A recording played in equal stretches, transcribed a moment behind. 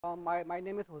My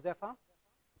name is Huzaifa.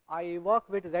 I work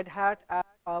with Red Hat as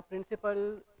a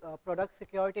principal product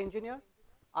security engineer.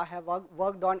 I have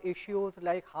worked on issues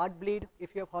like Heartbleed,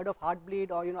 if you have heard of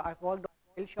Heartbleed, or I've worked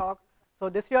on Shock. So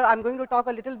this year I'm going to talk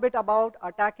a little bit about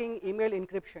attacking email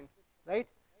encryption, right?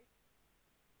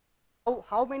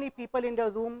 How many people in the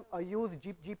room use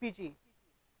GPG?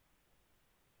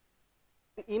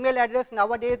 Email address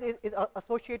nowadays is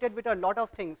associated with a lot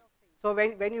of things. So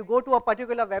when you go to a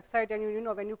particular website and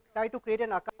when you try to create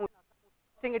an account,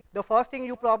 the first thing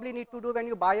you probably need to do when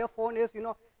you buy a phone is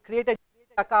create a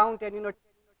account and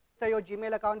register your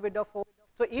Gmail account with the phone.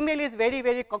 So email is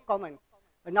very common.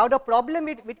 Now the problem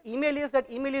with email is that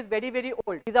email is very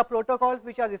old. These are protocols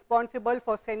which are responsible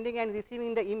for sending and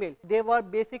receiving the email. They were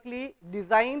basically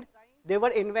designed, they were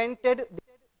invented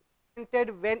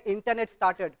when internet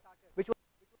started, which was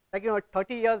like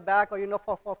 30 years back, or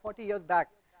for 40 years back.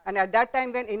 And at that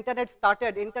time when internet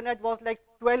started, internet was like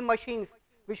 12 machines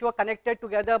which were connected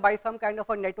together by some kind of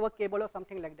a network cable or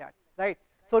something like that, right?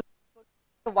 So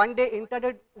one day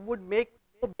internet would make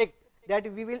so big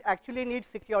that we will actually need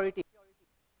security.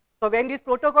 So when these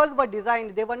protocols were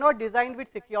designed, they were not designed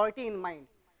with security in mind.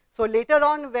 So later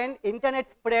on, when internet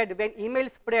spread, when email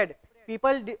spread,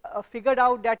 people figured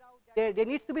out that there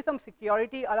needs to be some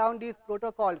security around these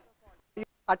protocols.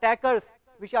 Attackers,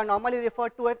 which are normally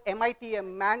referred to as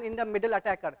MITM, man in the middle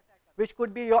attacker, which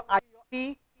could be your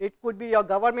IP, it could be your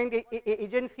government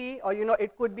agency, or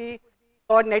it could be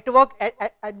your network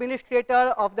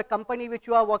administrator of the company which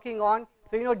you are working on.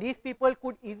 So these people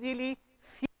could easily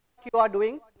see what you are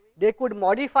doing. They could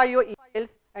modify your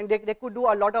emails, and they could do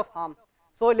a lot of harm.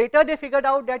 So later they figured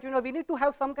out that we need to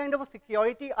have some kind of a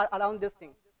security around this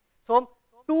thing. So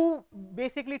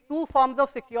basically two forms of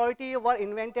security were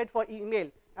invented for email,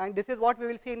 and this is what we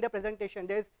will see in the presentation.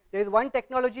 There is one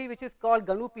technology which is called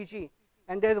GNU-PG,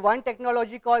 and there is one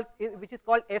technology which is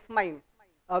called S-MIME,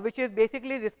 which is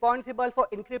basically responsible for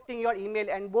encrypting your email,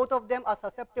 and both of them are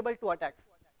susceptible to attacks,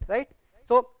 right?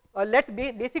 So let's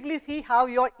basically see how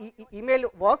your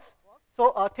email works.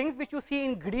 So things which you see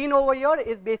in green over here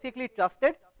is basically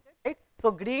trusted, right? So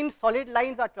green solid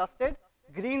lines are trusted,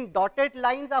 green dotted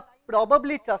lines are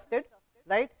probably trusted,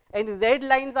 right? And red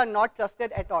lines are not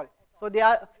trusted at all. So they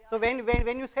are. So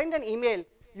when you send an email,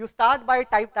 you start by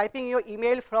typing your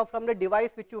email from the device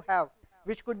which you have,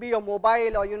 which could be your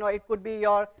mobile, or it could be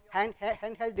your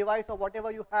handheld device, or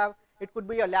whatever you have. It could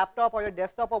be your laptop or your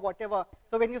desktop or whatever.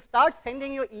 So when you start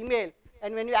sending your email,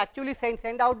 and when you actually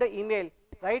send out the email,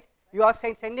 right, you are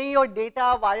sending your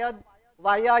data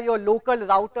via your local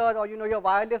router, or your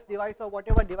wireless device, or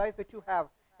whatever device which you have.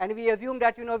 And we assume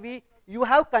that you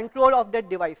have control of that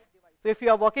device. So if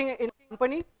you are working in a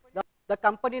company, the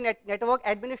company network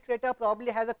administrator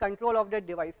probably has a control of that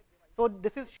device. So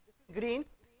this is green.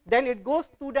 Then it goes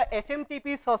to the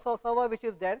SMTP server which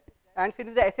is there. And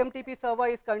since the SMTP server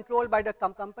is controlled by the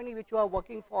company which you are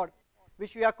working for,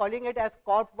 which we are calling it as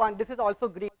Corp1, this is also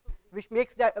green, which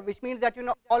means that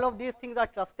all of these things are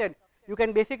trusted. You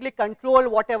can basically control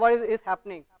whatever is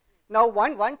happening. Now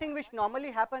one thing which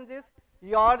normally happens is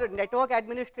your network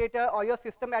administrator or your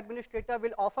system administrator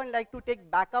will often like to take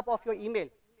backup of your email,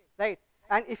 right?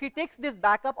 And if he takes this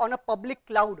backup on a public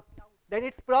cloud, then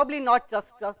it's probably not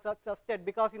trusted,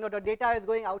 because the data is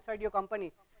going outside your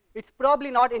company. It's probably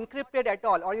not encrypted at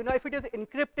all, or if it is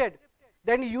encrypted,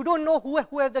 then you don't know who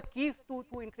has the keys to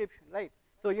encryption, right?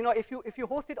 So if you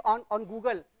host it on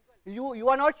Google, you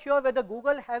are not sure whether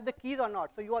Google has the keys or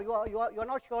not. So you are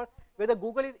not sure whether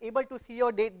Google is able to see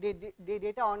your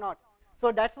data or not.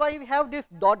 So that's why we have this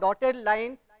dotted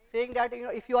line saying that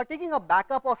if you are taking a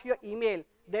backup of your email,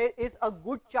 there is a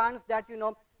good chance that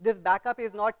this backup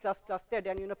is not trusted,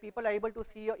 and people are able to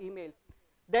see your email.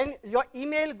 Then your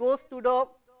email goes to the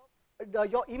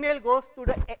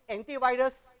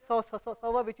antivirus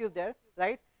server which is there,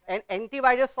 right? And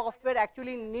antivirus software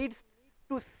actually needs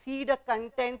to see the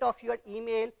content of your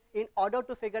email in order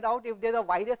to figure out if there's a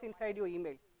virus inside your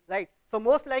email, right? So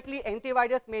most likely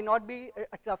antivirus may not be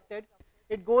trusted.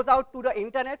 It goes out to the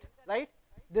internet, right?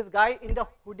 This guy in the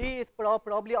hoodie is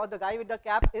probably, or the guy with the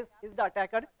cap is the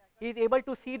attacker. He is able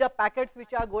to see the packets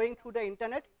which are going through the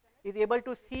internet. He is able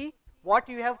to see what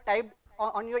you have typed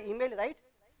on your email, right?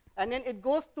 And then it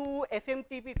goes to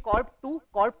SMTP Corp2.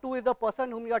 Corp2 is the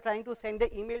person whom you are trying to send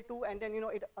the email to, and then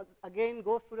it again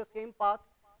goes to the same path,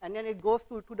 and then it goes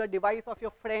to the device of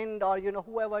your friend, or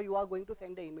whoever you are going to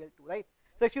send the email to, right?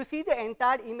 So if you see the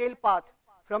entire email path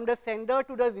from the sender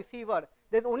to the receiver,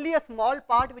 there's only a small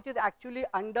part which is actually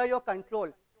under your control,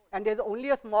 and there's only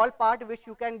a small part which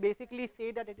you can basically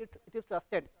say that it is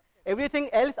trusted. Everything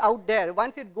else out there,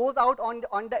 once it goes out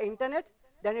on the internet,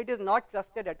 then it is not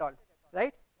trusted at all,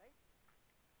 right?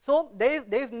 So there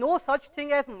is no such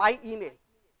thing as my email,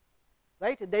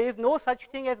 right? There is no such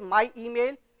thing as my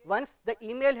email. Once the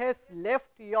email has left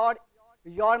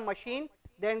your machine,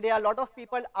 then there are a lot of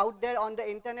people out there on the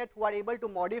internet who are able to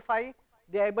modify,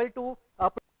 they are able to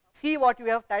see what you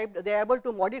have typed, they are able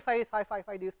to modify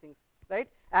these things, right?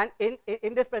 And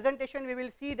in this presentation, we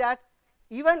will see that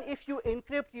even if you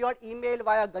encrypt your email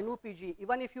via GNU PG,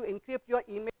 even if you encrypt your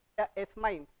email via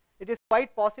S-MIME, it is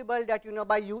quite possible that, you know,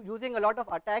 by using a lot of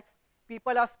attacks,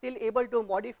 people are still able to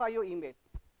modify your email,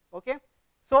 okay?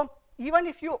 So even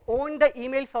if you own the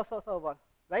email server,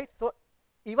 right? So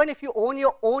even if you own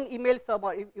your own email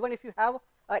server, even if you have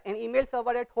an email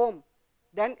server at home,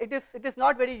 then it is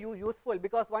not very useful,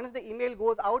 because once the email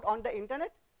goes out on the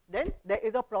internet, then there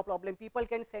is a problem. People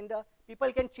can change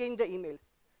the emails.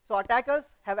 So attackers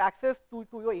have access to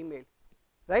your email,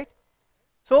 right?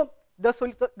 So the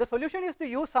solution is to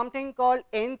use something called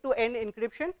end-to-end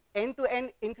encryption.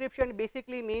 End-to-end encryption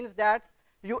basically means that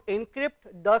you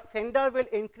encrypt, the sender will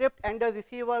encrypt and the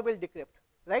receiver will decrypt,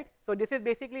 right? So this is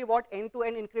basically what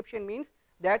end-to-end encryption means,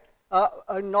 that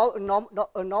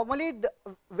normally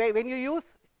when you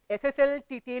use SSL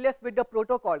TLS with the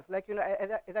protocols, like, you know,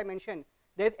 as I mentioned,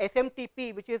 there is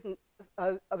SMTP, which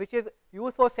is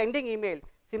used for sending email.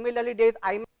 Similarly, there is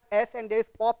IMAP-S and there is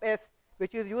POP-S,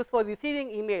 which is used for receiving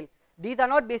email. These are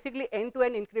not basically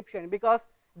end-to-end encryption, because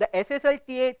the SSL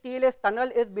TLS tunnel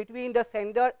is between the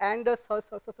sender and the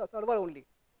server only.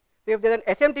 So if there is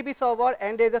an SMTP server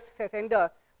and there is a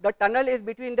sender, the tunnel is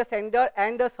between the sender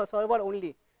and the server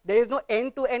only. There is no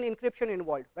end-to-end encryption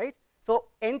involved, right? So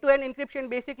end-to-end encryption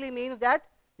basically means that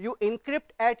you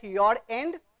encrypt at your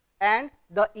end, and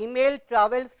the email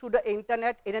travels through the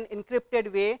internet in an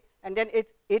encrypted way, and then it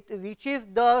reaches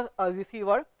the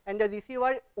receiver, and the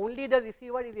receiver, only the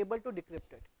receiver is able to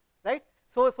decrypt it, right?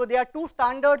 So there are two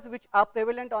standards which are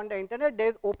prevalent on the internet. There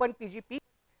is OpenPGP,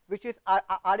 which is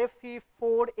RFC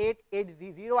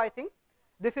 4880, I think.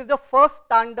 This is the first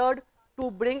standard to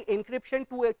bring encryption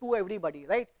to everybody,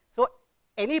 right? So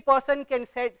any person can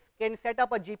set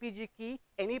up a GPG key,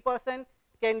 any person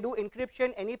can do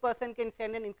encryption, any person can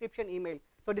send an encryption email.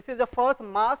 So this is the first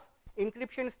mass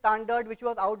encryption standard which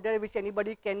was out there, which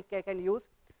anybody can use,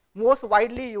 most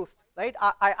widely used, right?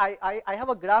 I have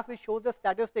a graph which shows the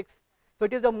statistics. So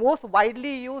it is the most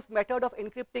widely used method of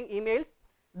encrypting emails.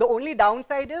 The only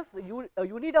downside is you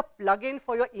need a plugin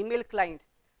for your email client.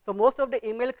 So most of the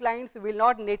email clients will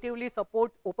not natively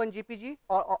support OpenGPG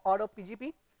or a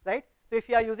PGP, right? So if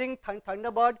you are using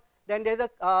Thunderbird, then there's a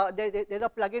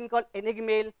plugin called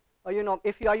Enigmail. Or, you know,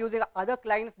 if you are using other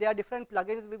clients, there are different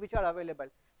plugins which are available.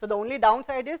 So the only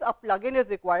downside is a plugin is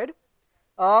required.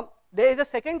 There is a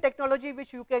second technology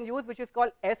which you can use, which is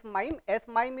called S-MIME.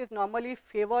 S-MIME is normally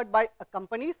favored by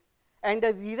companies, and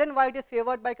the reason why it is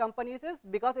favored by companies is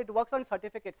because it works on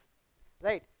certificates,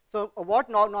 right? So what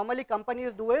normally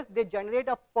companies do is they generate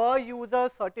a per user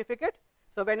certificate.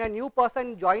 So when a new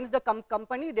person joins the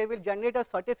company, they will generate a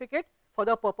certificate for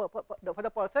the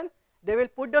person. They will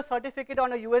put the certificate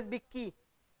on a USB key,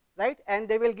 right? And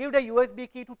they will give the USB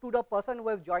key to the person who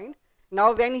has joined.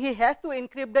 Now when he has to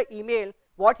encrypt the email,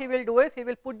 what he will do is he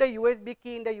will put the USB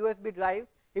key in the USB drive,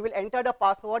 he will enter the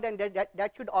password, and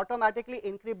that should automatically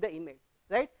encrypt the email,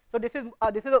 right? So this is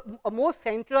a more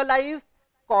centralized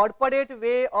corporate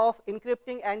way of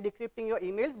encrypting and decrypting your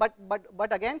emails,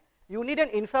 but again, you need an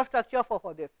infrastructure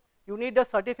for this. You need the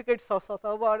certificate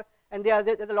server, and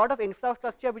there's a lot of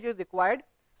infrastructure which is required.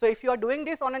 So if you are doing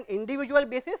this on an individual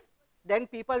basis, then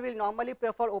people will normally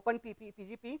prefer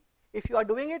OpenPGP. If you are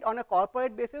doing it on a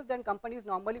corporate basis, then companies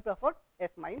normally prefer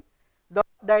S-MIME.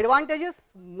 The advantage is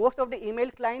most of the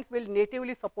email clients will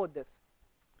natively support this,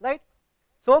 right?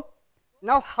 So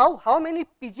now how many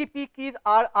PGP keys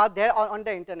are there on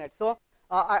the internet? So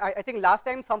I think last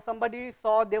time somebody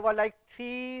saw there were like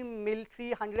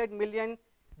 300 million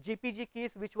GPG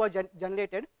keys which were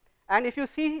generated. And if you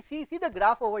see the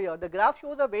graph over here, the graph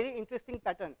shows a very interesting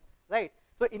pattern, right?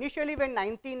 So initially when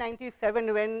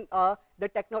 1997, when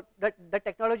the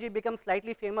technology became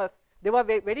slightly famous, there were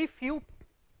very few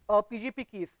PGP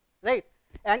keys, right?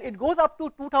 And it goes up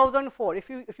to 2004. If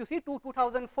you see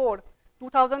 2004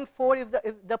 is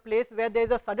the place where there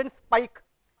is a sudden spike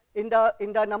in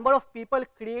the number of people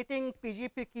creating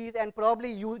PGP keys and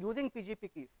probably using PGP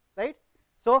keys, right?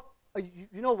 So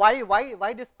you know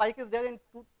why this spike is there in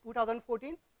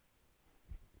 2014?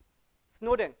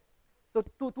 Snowden. So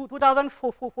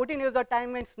 2014 is the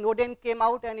time when Snowden came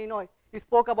out, and he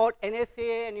spoke about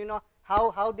NSA and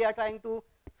how they are trying to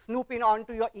snoop in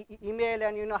onto your email,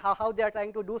 and how they are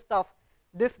trying to do stuff.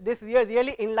 this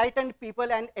really enlightened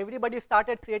people, and everybody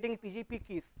started creating PGP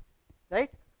keys, right?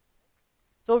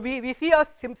 So we see a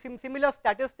similar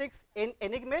statistics in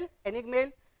Enigmail.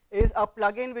 Enigmail is a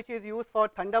plugin which is used for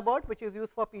Thunderbird, which is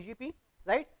used for PGP,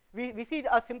 right? We see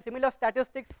a similar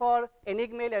statistics for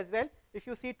Enigmail as well. If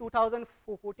you see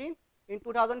 2014, in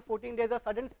 2014 there's a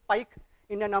sudden spike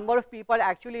in the number of people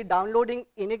actually downloading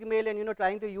Enigmail and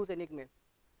trying to use Enigmail,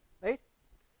 right?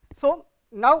 So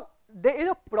now there is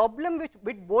a problem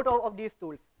with both of these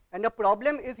tools, and the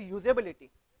problem is usability,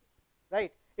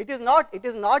 right? It is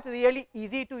not really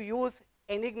easy to use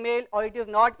Enigmail, or it is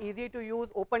not easy to use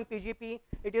OpenPGP.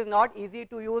 It is not easy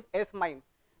to use SMIME,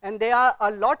 and there's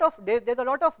a lot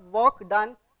of work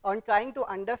done on trying to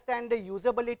understand the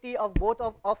usability of both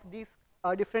of these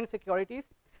different securities.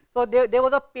 So there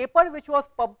was a paper which was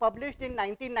published in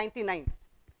 1999.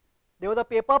 There was a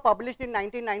paper published in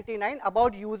 1999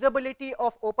 about usability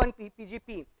of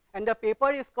OpenPGP, and the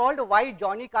paper is called "Why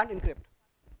Johnny Can't Encrypt,"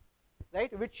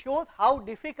 right? Which shows how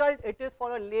difficult it is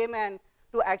for a layman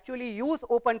to actually use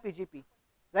OpenPGP,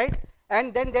 right?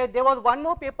 And then there was one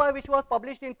more paper which was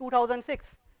published in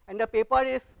 2006, and the paper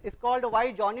is called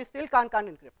 "Why Johnny Still Can't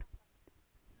Encrypt,"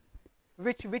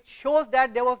 which shows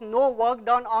that there was no work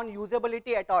done on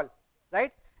usability at all,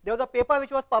 right? There was a paper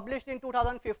which was published in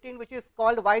 2015 which is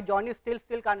called "Why Johnny Still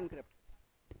Can't Encrypt,"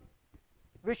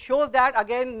 which shows that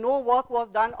again no work was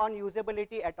done on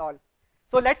usability at all.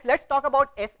 So let's talk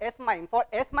about SMIME. For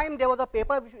SMIME, there was a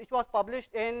paper which was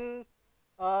published in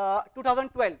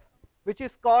 2012, which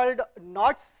is called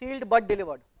 "Not Sealed but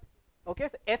Delivered." Okay,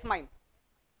 so SMIME,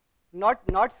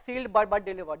 not sealed but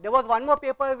delivered. There was one more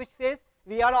paper which says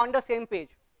we are on the same page,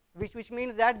 which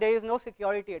means that there is no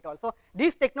security at all. So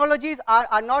these technologies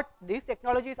are not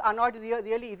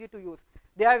really easy to use.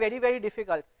 They are very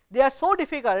difficult. They are so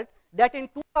difficult that in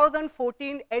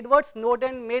 2014 Edward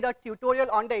Snowden made a tutorial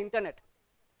on the internet,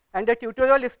 and the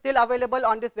tutorial is still available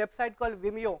on this website called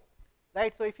Vimeo,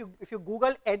 right? So if you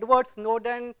Google Edward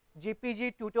Snowden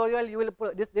GPG tutorial,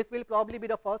 this will probably be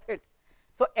the first hit.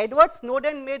 So Edward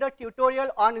Snowden made a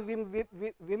tutorial on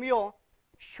Vimeo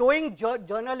showing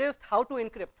journalists how to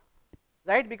encrypt,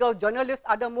 right? Because journalists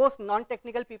are the most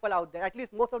non-technical people out there. At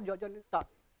least most of the journalists are,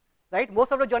 right?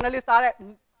 Most of the journalists are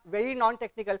very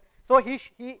non-technical. So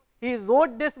he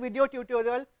wrote this video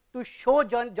tutorial to show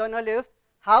journalists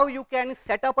how you can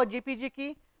set up a GPG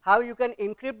key, how you can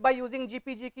encrypt by using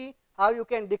GPG key, how you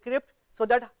can decrypt, so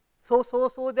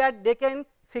that they can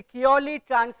securely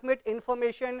transmit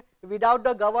information without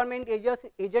the government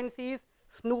agencies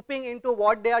snooping into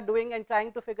what they are doing and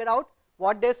trying to figure out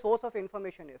what their source of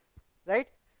information is, right?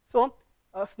 So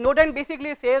Snowden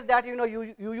basically says that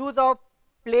you use a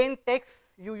plain text,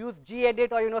 you use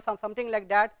gedit or something like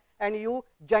that, and you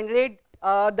generate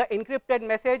the encrypted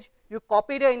message, you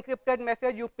copy the encrypted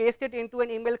message, you paste it into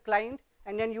an email client,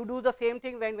 and then you do the same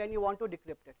thing when you want to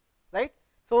decrypt it, right?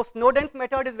 So Snowden's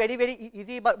method is very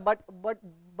easy, but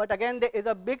again there is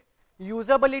a big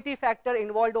usability factor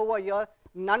involved over here.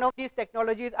 None of these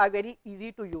technologies are very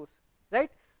easy to use, right?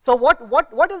 So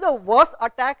what is the worst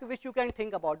attack which you can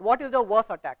think about? What is the worst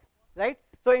attack, right?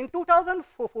 So in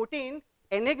 2014,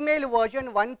 Enigmail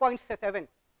version 1.7,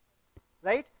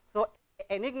 right? So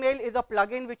Enigmail is a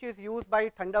plugin which is used by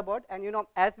Thunderbird, and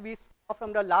as we saw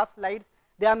from the last slides,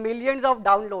 there are millions of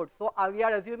downloads. So we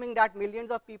are assuming that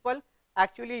millions of people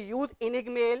actually use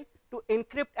Enigmail to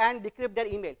encrypt and decrypt their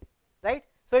email, right?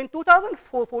 So in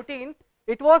 2014,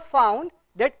 it was found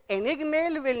that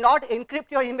Enigmail will not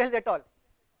encrypt your emails at all,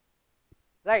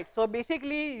 right? So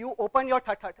basically, you open your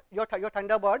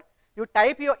Thunderbird, you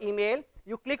type your email,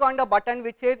 you click on the button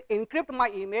which says encrypt my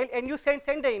email, and you send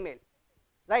the email,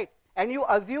 right? And you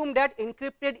assume that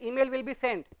encrypted email will be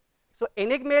sent. So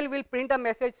Enigmail will print a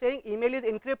message saying email is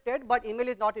encrypted, but email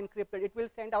is not encrypted. It will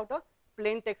send out a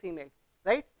plain text email,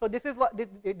 right? So this is what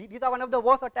these are one of the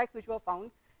worst attacks which were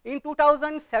found in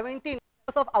 2017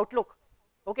 of Outlook.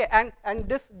 Okay, and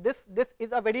this is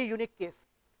a very unique case.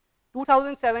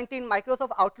 2017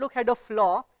 Microsoft Outlook had a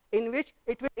flaw in which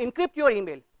it will encrypt your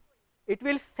email. It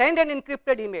will send an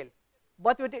encrypted email,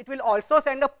 but it will also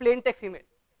send a plain text email,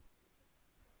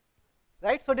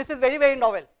 right? So this is very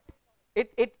novel.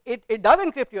 It does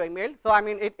encrypt your email. So I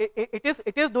mean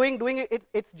it is doing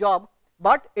its job,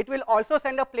 but it will also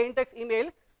send a plain text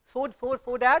email so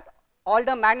that all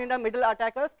the man in the middle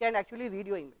attackers can actually read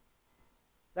your email,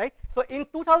 right? So in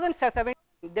 2017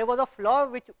 there was a flaw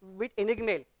with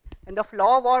Enigmail, and the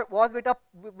flaw was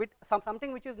with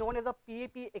something which is known as a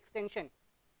PAP extension.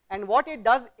 And what it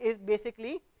does is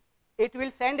basically it will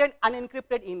send an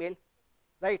unencrypted email,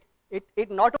 right?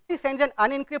 It not only sends an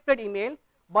unencrypted email,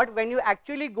 but when you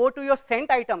actually go to your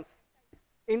sent items,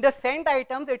 In the sent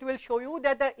items, it will show you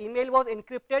that the email was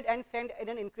encrypted and sent in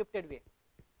an encrypted way,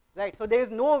 right? So there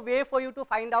is no way for you to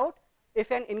find out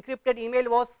if an encrypted email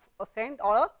was sent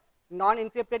or a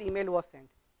non-encrypted email was sent,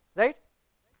 right?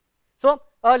 So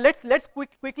let's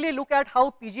quickly look at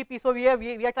how PGP. So we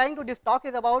are trying to, this talk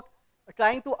is about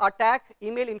trying to attack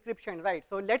email encryption, right?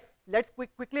 So let's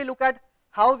quickly look at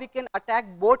how we can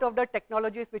attack both of the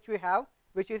technologies which we have,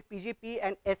 which is PGP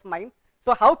and S-MIME.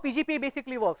 So how PGP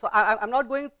basically works. So I'm not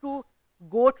going to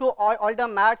go through all the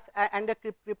maths and the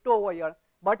crypto over here.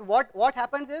 But what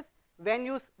happens is when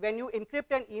you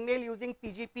encrypt an email using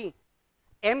PGP,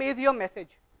 M is your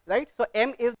message, right? So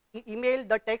M is the email,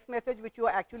 the text message which you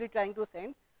are actually trying to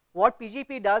send. What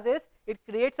PGP does is it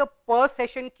creates a per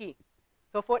session key.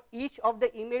 So for each of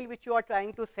the email which you are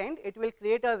trying to send, it will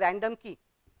create a random key,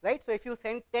 right? So if you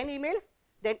send 10 emails,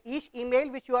 then each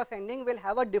email which you are sending will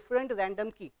have a different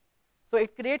random key. So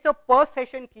it creates a per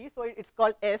session key, so it's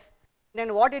called S.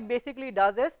 Then what it basically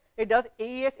does is it does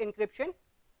AES encryption,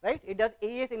 right? It does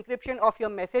AES encryption of your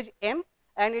message M,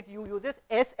 and it uses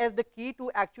S as the key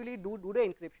to actually do the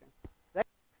encryption, right?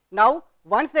 Now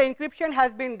once the encryption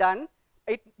has been done,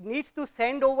 it needs to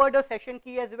send over the session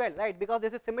key as well, right? Because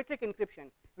this is symmetric encryption,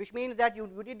 which means that you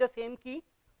did the same key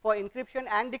for encryption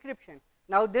and decryption.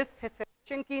 Now this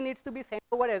session key needs to be sent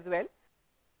over as well.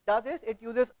 Does is it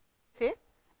uses say,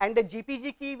 and the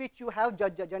GPG key which you have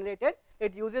generated,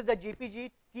 it uses the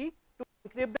GPG key to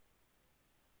encrypt,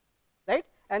 right?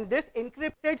 And this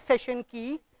encrypted session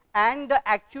key and the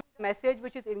actual message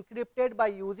which is encrypted by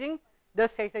using the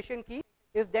session key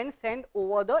is then sent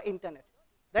over the internet,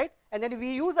 right? And then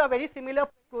we use a very similar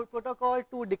protocol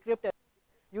to decrypt.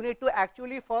 You need to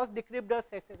actually first decrypt the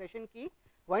session key.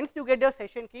 Once you get the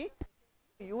session key,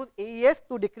 use AES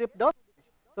to decrypt the.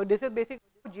 So this is basically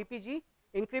how GPG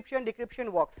encryption decryption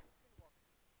works.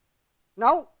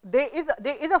 Now there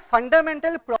is a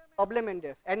fundamental problem in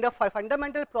this, and the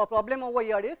fundamental problem over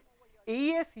here is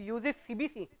AES uses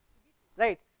CBC,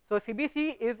 right? So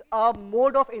CBC is a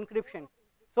mode of encryption.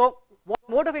 So what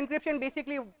mode of encryption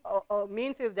basically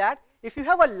means is that if you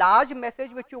have a large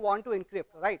message which you want to encrypt,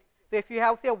 right? So if you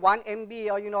have say 1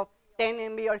 MB or 10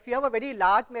 MB, or if you have a very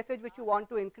large message which you want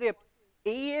to encrypt,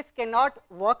 AES cannot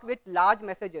work with large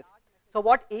messages. So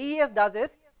what AES does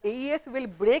is AES will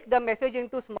break the message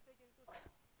into small blocks,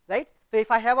 right? So if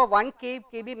I have a 1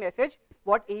 KB message,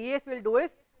 what AES will do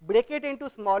is break it into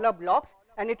smaller blocks,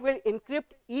 and it will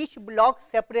encrypt each block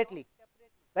separately,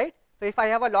 right? So if I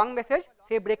have a long message,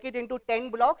 say break it into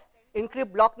 10 blocks,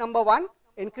 encrypt block number 1,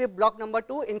 encrypt block number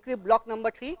 2, encrypt block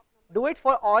number 3, do it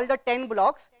for all the 10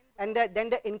 blocks, and then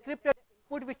the encrypted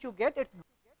output which you get, it's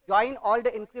join all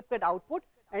the encrypted output,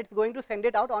 and it's going to send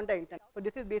it out on the internet. So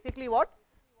this is basically what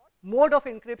mode of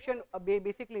encryption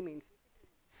basically means.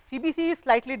 CBC is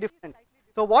slightly different.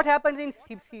 So what happens in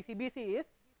CBC is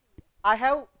I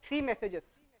have 3 messages,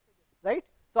 right?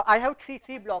 So I have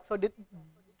three blocks. So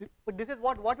this is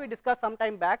what we discussed some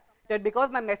time back, that because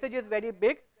my message is very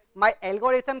big, my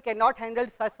algorithm cannot handle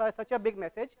such a big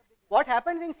message. What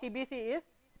happens in CBC is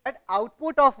that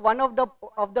output of one of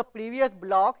the previous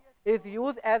block is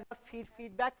used as a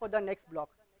feedback for the next block,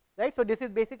 right? So this is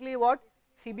basically what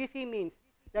CBC means,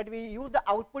 that we use the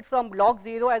output from block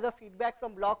 0 as a feedback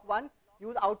from block 1,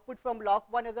 use output from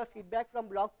block 1 as a feedback from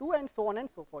block 2, and so on and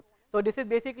so forth. So this is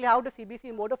basically how the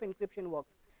CBC mode of encryption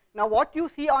works. Now what you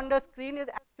see on the screen is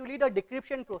actually the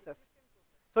decryption process.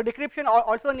 So decryption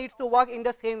also needs to work in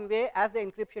the same way as the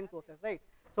encryption process, right?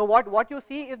 So what you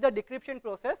see is the decryption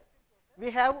process. We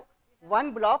have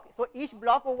one block. So each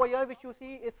block over here which you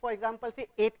see is, for example, say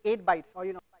 8 bytes, or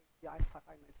yeah, I have 5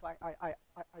 minutes, so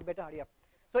I better hurry up.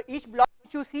 So each block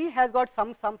which you see has got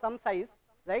some size,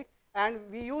 right? And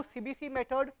we use CBC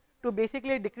method to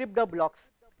basically decrypt the blocks,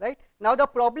 right? Now the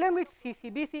problem with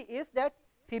CBC is that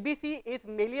CBC is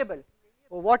malleable.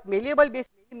 What malleable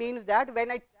basically means that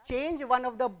when I change one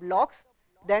of the blocks,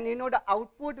 then the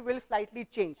output will slightly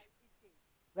change,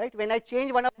 right? When I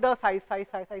change one of the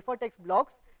ciphertext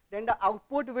blocks, then the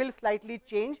output will slightly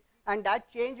change, and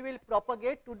that change will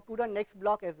propagate to the next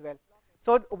block as well.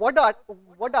 So what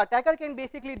the attacker can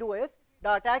basically do is,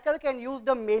 the attacker can use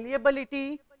the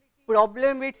malleability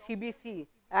problem with CBC,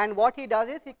 and what he does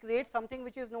is he creates something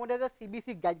which is known as a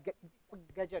CBC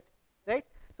gadget, right?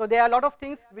 So there are a lot of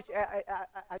things which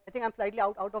I think I'm slightly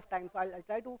out of time, so I'll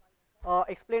try to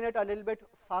explain it a little bit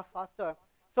faster.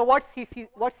 So what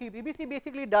CBC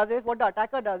basically does is, what the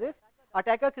attacker does is,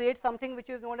 attacker creates something which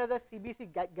is known as a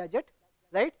CBC gadget,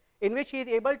 right? In which he is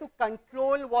able to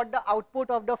control what the output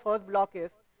of the first block is,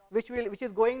 which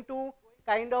is going to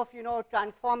kind of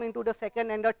transform into the second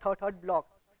and the third block.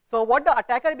 So what the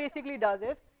attacker basically does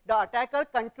is, the attacker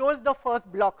controls the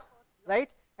first block, right?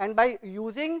 And by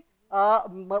using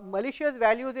malicious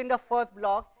values in the first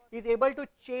block, he is able to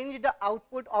change the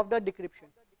output of the decryption,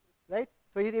 right?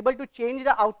 So he is able to change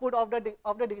the output of the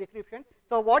decryption.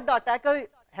 So what the attacker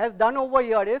has done over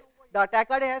here is, the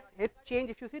attacker has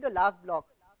changed. If you see the last block,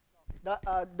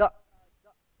 the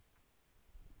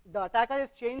attacker has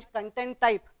changed content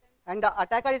type, and the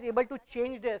attacker is able to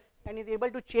change this, and is able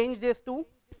to change this to,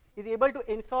 is able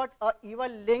to insert a evil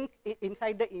link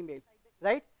inside the email,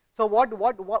 right? So what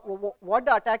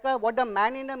the attacker, what the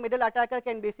man in the middle attacker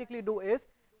can basically do is,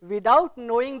 without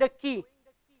knowing the key,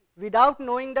 without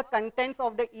knowing the contents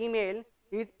of the email,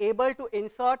 he is able to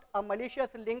insert a malicious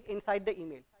link inside the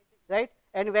email, right?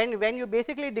 And when you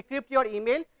basically decrypt your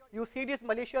email, you see this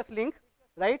malicious link,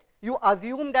 right? You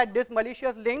assume that this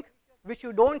malicious link, which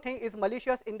you don't think is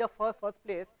malicious in the first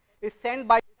place, is sent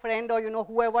by a friend, or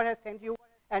whoever has sent you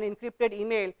an encrypted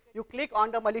email. You click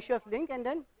on the malicious link, and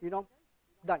then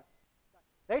done,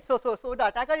 right? So the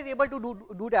attacker is able to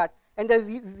do that. And the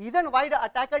reason why the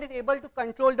attacker is able to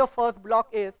control the first block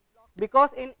is because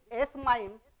in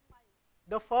S-MIME,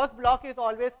 the first block is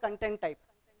always content type,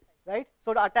 right?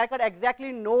 So the attacker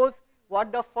exactly knows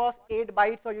what the first 8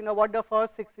 bytes, or what the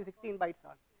first 16 bytes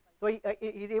are. So he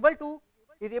is able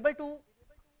to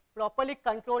properly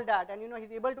control that, and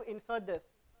he's able to insert this.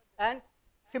 And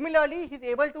similarly, he's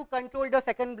able to control the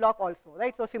second block also,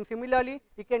 right? So similarly,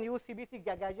 he can use CBC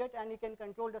gadget, and he can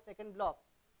control the second block.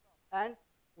 And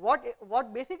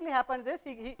what basically happens is,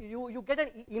 you get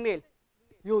an email.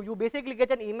 You basically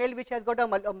get an email which has got a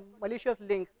malicious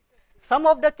link. Some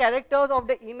of the characters of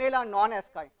the email are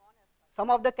non-ASCII. Some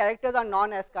of the characters are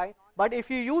non-ASCII. But if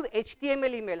you use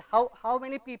HTML email, how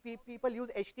many people use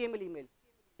HTML email?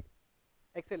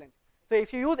 Excellent. So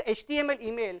if you use HTML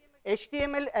email,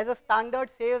 HTML as a standard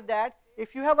says that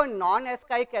if you have a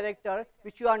non-ASCII character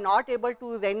which you are not able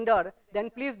to render, then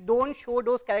please don't show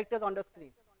those characters on the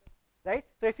screen, right?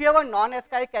 So if you have a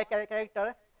non-ASCII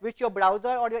character which your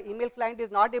browser or your email client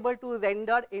is not able to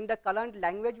render in the current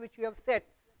language which you have set,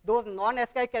 those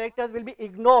non-ASCII characters will be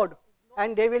ignored,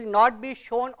 and they will not be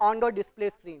shown on the display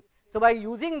screen. So by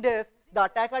using this, the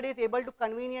attacker is able to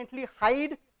conveniently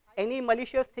hide any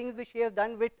malicious things which he has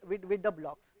done with the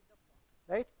blocks,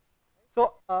 right?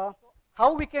 So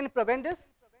how we can prevent this?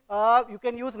 You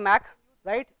can use MAC,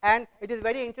 right? And it is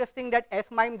very interesting that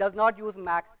S-MIME does not use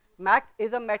MAC. MAC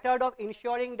is a method of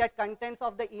ensuring that contents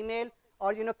of the email,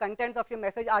 or contents of your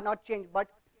message are not changed, but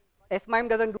S-MIME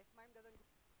doesn't do.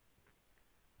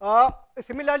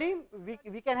 Similarly,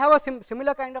 we can have a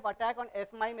similar kind of attack on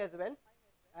S-MIME as well.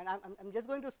 And I'm just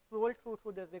going to scroll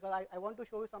through this, because I want to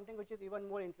show you something which is even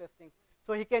more interesting.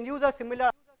 So he can use a similar,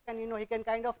 and he can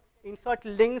kind of insert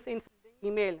links in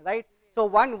email, right? So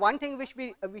one thing which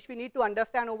we need to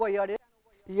understand over here is,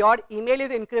 your email is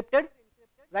encrypted,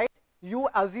 right? You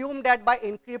assume that by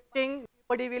encrypting,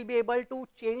 nobody will be able to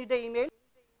change the email.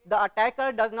 The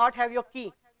attacker does not have your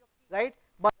key, right?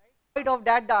 But instead of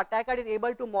that, the attacker is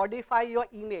able to modify your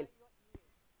email,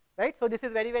 right? So this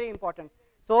is very, very important.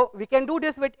 So we can do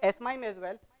this with S-MIME as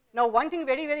well. Now one thing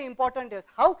very, very important is,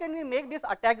 how can we make this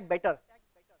attack better,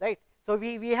 right? So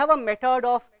we have a method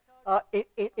of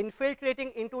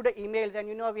infiltrating into the emails, and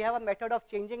we have a method of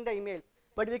changing the emails.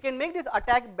 But we can make this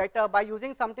attack better by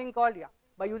using something called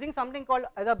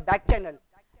as a back channel.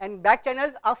 And back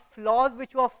channels are flaws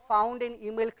which were found in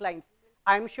email clients.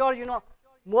 I'm sure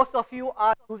most of you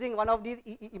are using one of these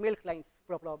email clients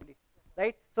probably,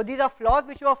 right? So these are flaws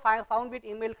which were found with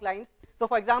email clients. So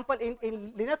for example,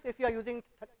 in Linux, if you are using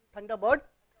Thunderbird,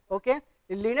 okay,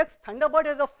 in Linux, Thunderbird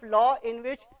has a flaw in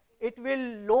which it will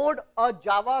load a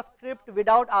JavaScript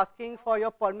without asking for your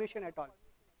permission at all,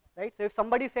 right? So if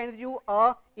somebody sends you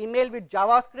an email with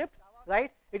JavaScript,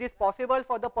 right, it is possible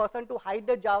for the person to hide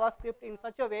the JavaScript in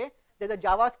such a way that the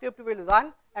JavaScript will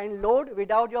run and load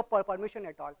without your permission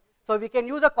at all. So we can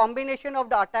use a combination of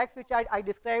the attacks which I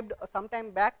described some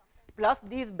time back, plus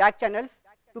these back channels,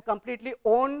 to completely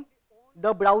own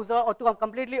the browser, or to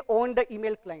completely own the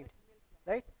email client,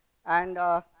 right? And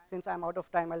since I'm out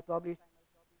of time, I'll probably,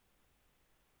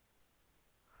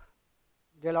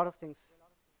 there are a lot of things.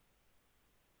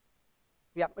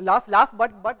 Yeah, last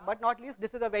but not least,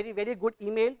 this is a very, very good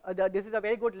email. This is a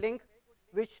very good link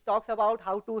which talks about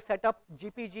how to set up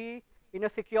GPG in a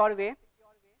secure way,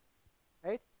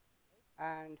 right?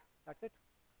 And that's it.